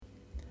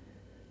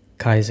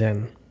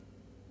Kaizen.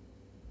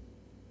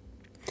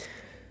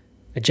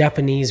 A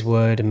Japanese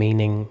word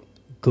meaning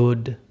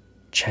good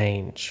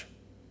change.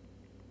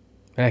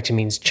 It actually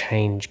means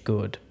change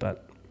good,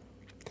 but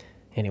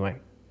anyway.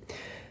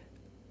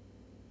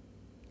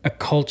 A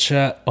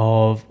culture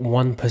of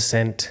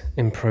 1%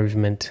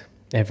 improvement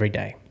every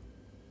day.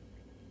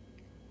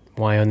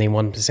 Why only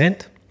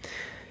 1%?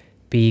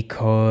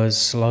 Because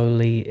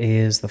slowly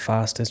is the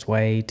fastest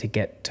way to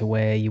get to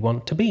where you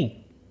want to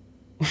be.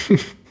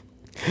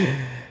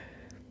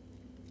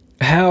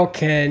 How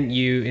can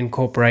you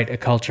incorporate a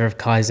culture of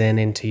Kaizen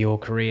into your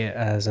career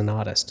as an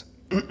artist?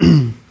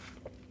 I'm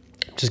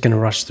just going to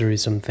rush through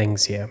some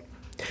things here.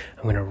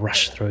 I'm going to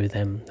rush through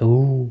them.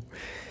 Ooh.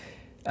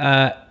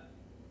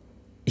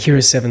 Here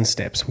are 7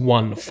 steps.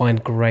 1,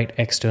 find great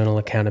external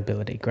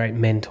accountability, great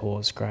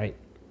mentors, great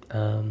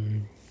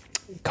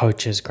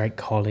coaches, great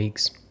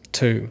colleagues.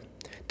 2,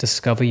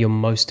 discover your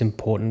most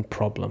important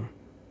problem,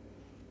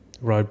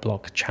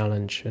 roadblock,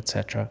 challenge,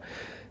 etc.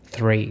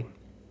 3,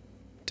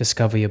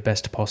 discover your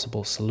best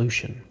possible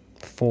solution.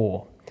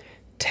 4,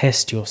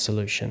 test your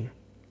solution.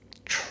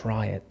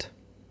 Try it.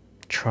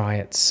 Try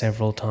it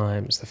several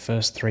times. The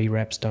first 3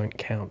 reps don't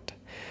count.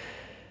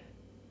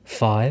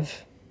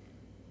 5,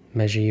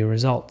 measure your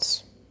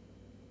results.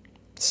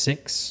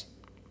 6,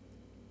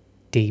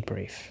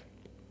 debrief.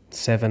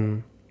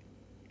 7,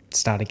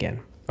 start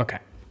again. Okay.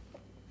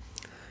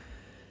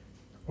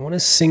 I want to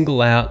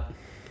single out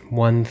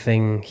one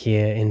thing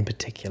here in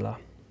particular.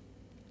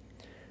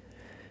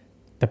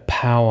 The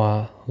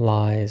power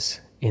lies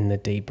in the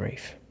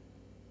debrief.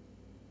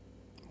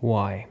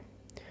 Why?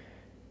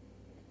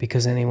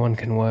 Because anyone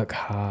can work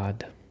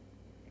hard.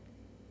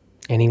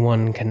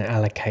 Anyone can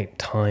allocate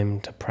time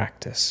to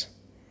practice.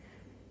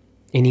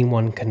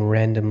 Anyone can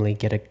randomly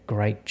get a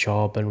great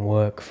job and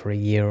work for a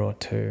year or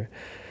 2.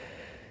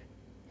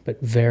 But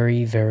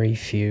very, very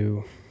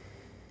few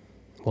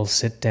will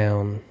sit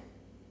down,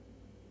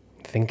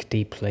 think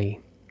deeply,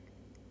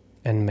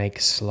 and make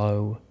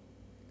slow,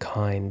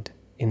 kind,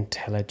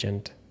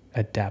 intelligent,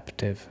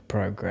 adaptive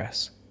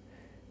progress.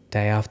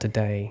 Day after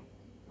day,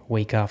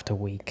 week after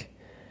week,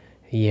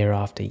 year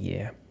after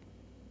year.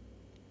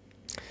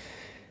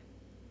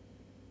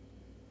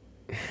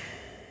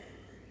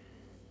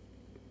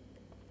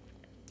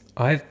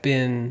 I've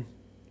been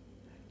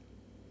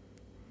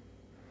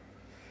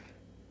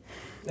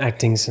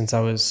acting since I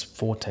was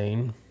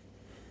 14.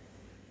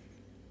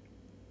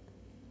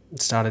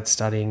 Started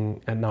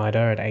studying at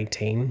NIDA at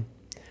 18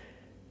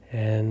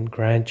 and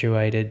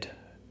graduated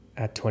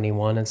at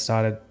 21 and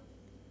started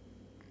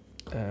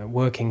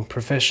working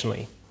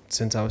professionally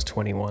since I was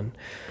 21.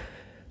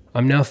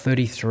 I'm now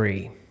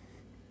 33.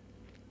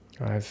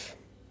 I've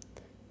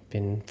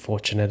been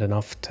fortunate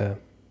enough to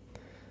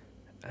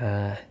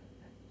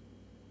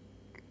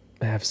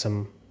have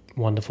some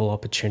wonderful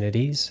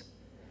opportunities.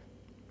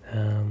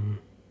 And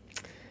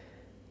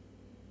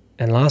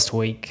last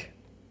week,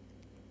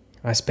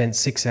 I spent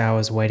 6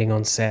 hours waiting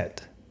on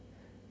set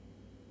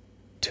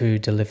to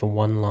deliver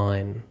one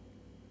line.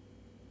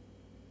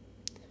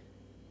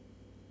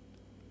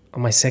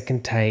 On my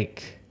second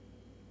take,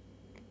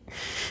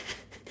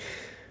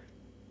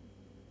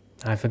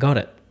 I forgot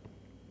it.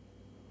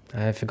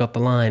 I forgot the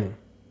line.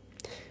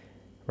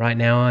 Right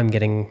now I'm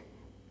getting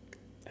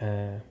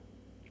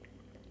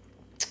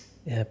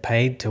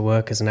paid to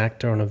work as an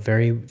actor on a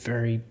very,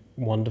 very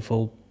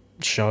wonderful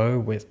show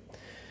with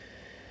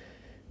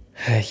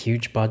a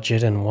huge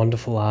budget and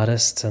wonderful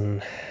artists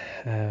and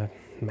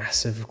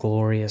massive,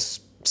 glorious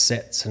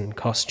sets and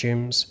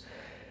costumes.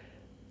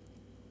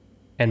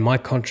 And my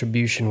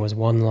contribution was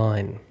one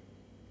line.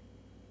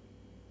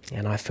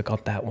 And I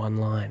forgot that one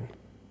line.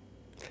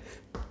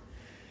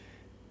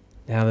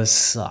 Now this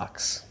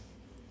sucks.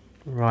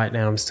 Right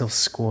now I'm still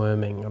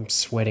squirming. I'm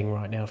sweating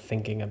right now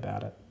thinking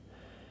about it.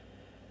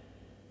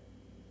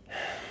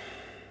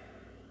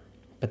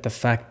 But the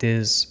fact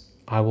is,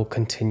 I will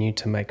continue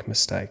to make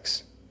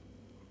mistakes.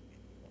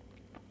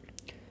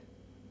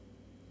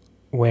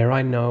 Where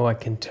I know I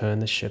can turn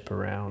the ship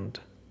around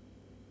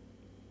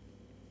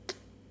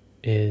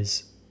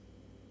is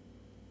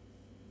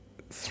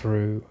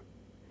through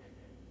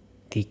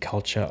the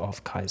culture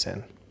of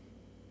Kaizen.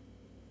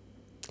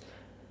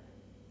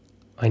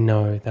 I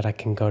know that I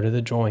can go to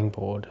the drawing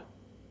board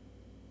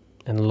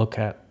and look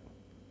at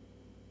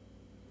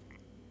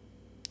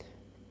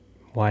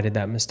why did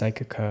that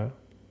mistake occur?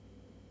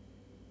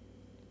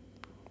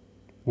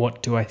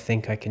 What do I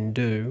think I can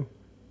do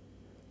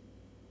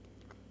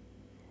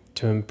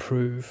to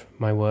improve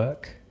my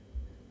work?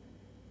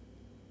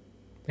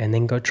 And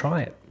then go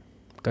try it,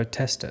 go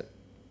test it,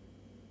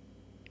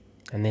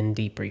 and then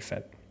debrief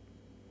it.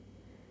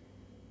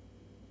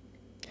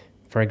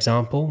 For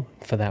example,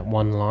 for that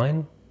one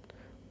line,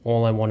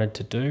 all I wanted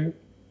to do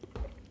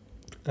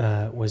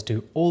was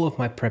do all of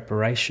my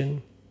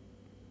preparation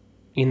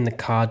in the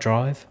car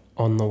drive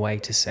on the way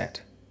to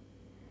set.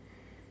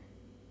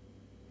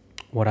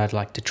 What I'd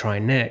like to try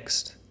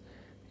next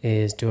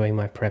is doing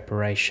my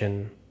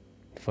preparation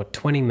for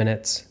 20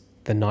 minutes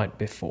the night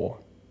before.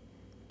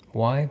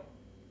 Why?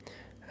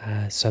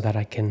 so that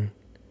I can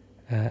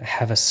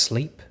have a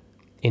sleep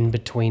in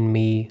between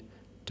me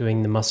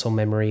doing the muscle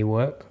memory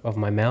work of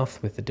my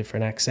mouth with the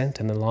different accent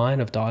and the line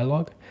of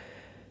dialogue,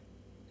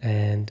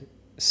 and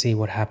see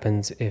what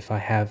happens if I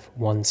have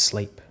one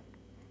sleep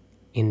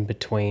in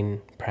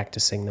between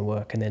practicing the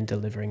work and then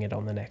delivering it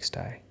on the next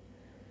day.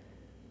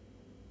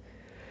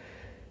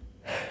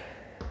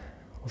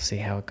 We'll see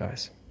how it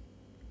goes.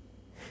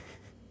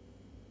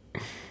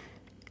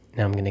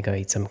 Now I'm going to go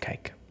eat some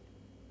cake.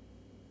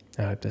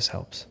 I hope this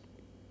helps.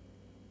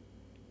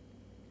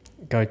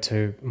 Go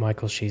to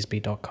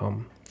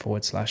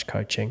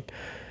michaelsheasby.com/coaching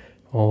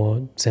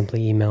or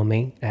simply email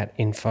me at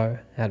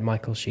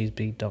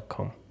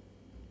info@michaelsheasby.com.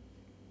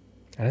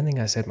 I don't think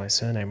I said my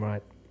surname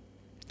right.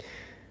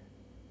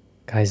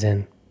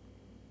 Kaizen.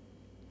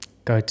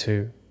 Go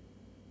to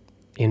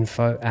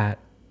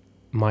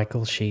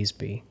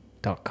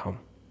info@michaelsheasby.com.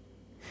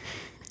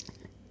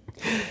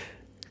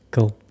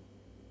 Cool.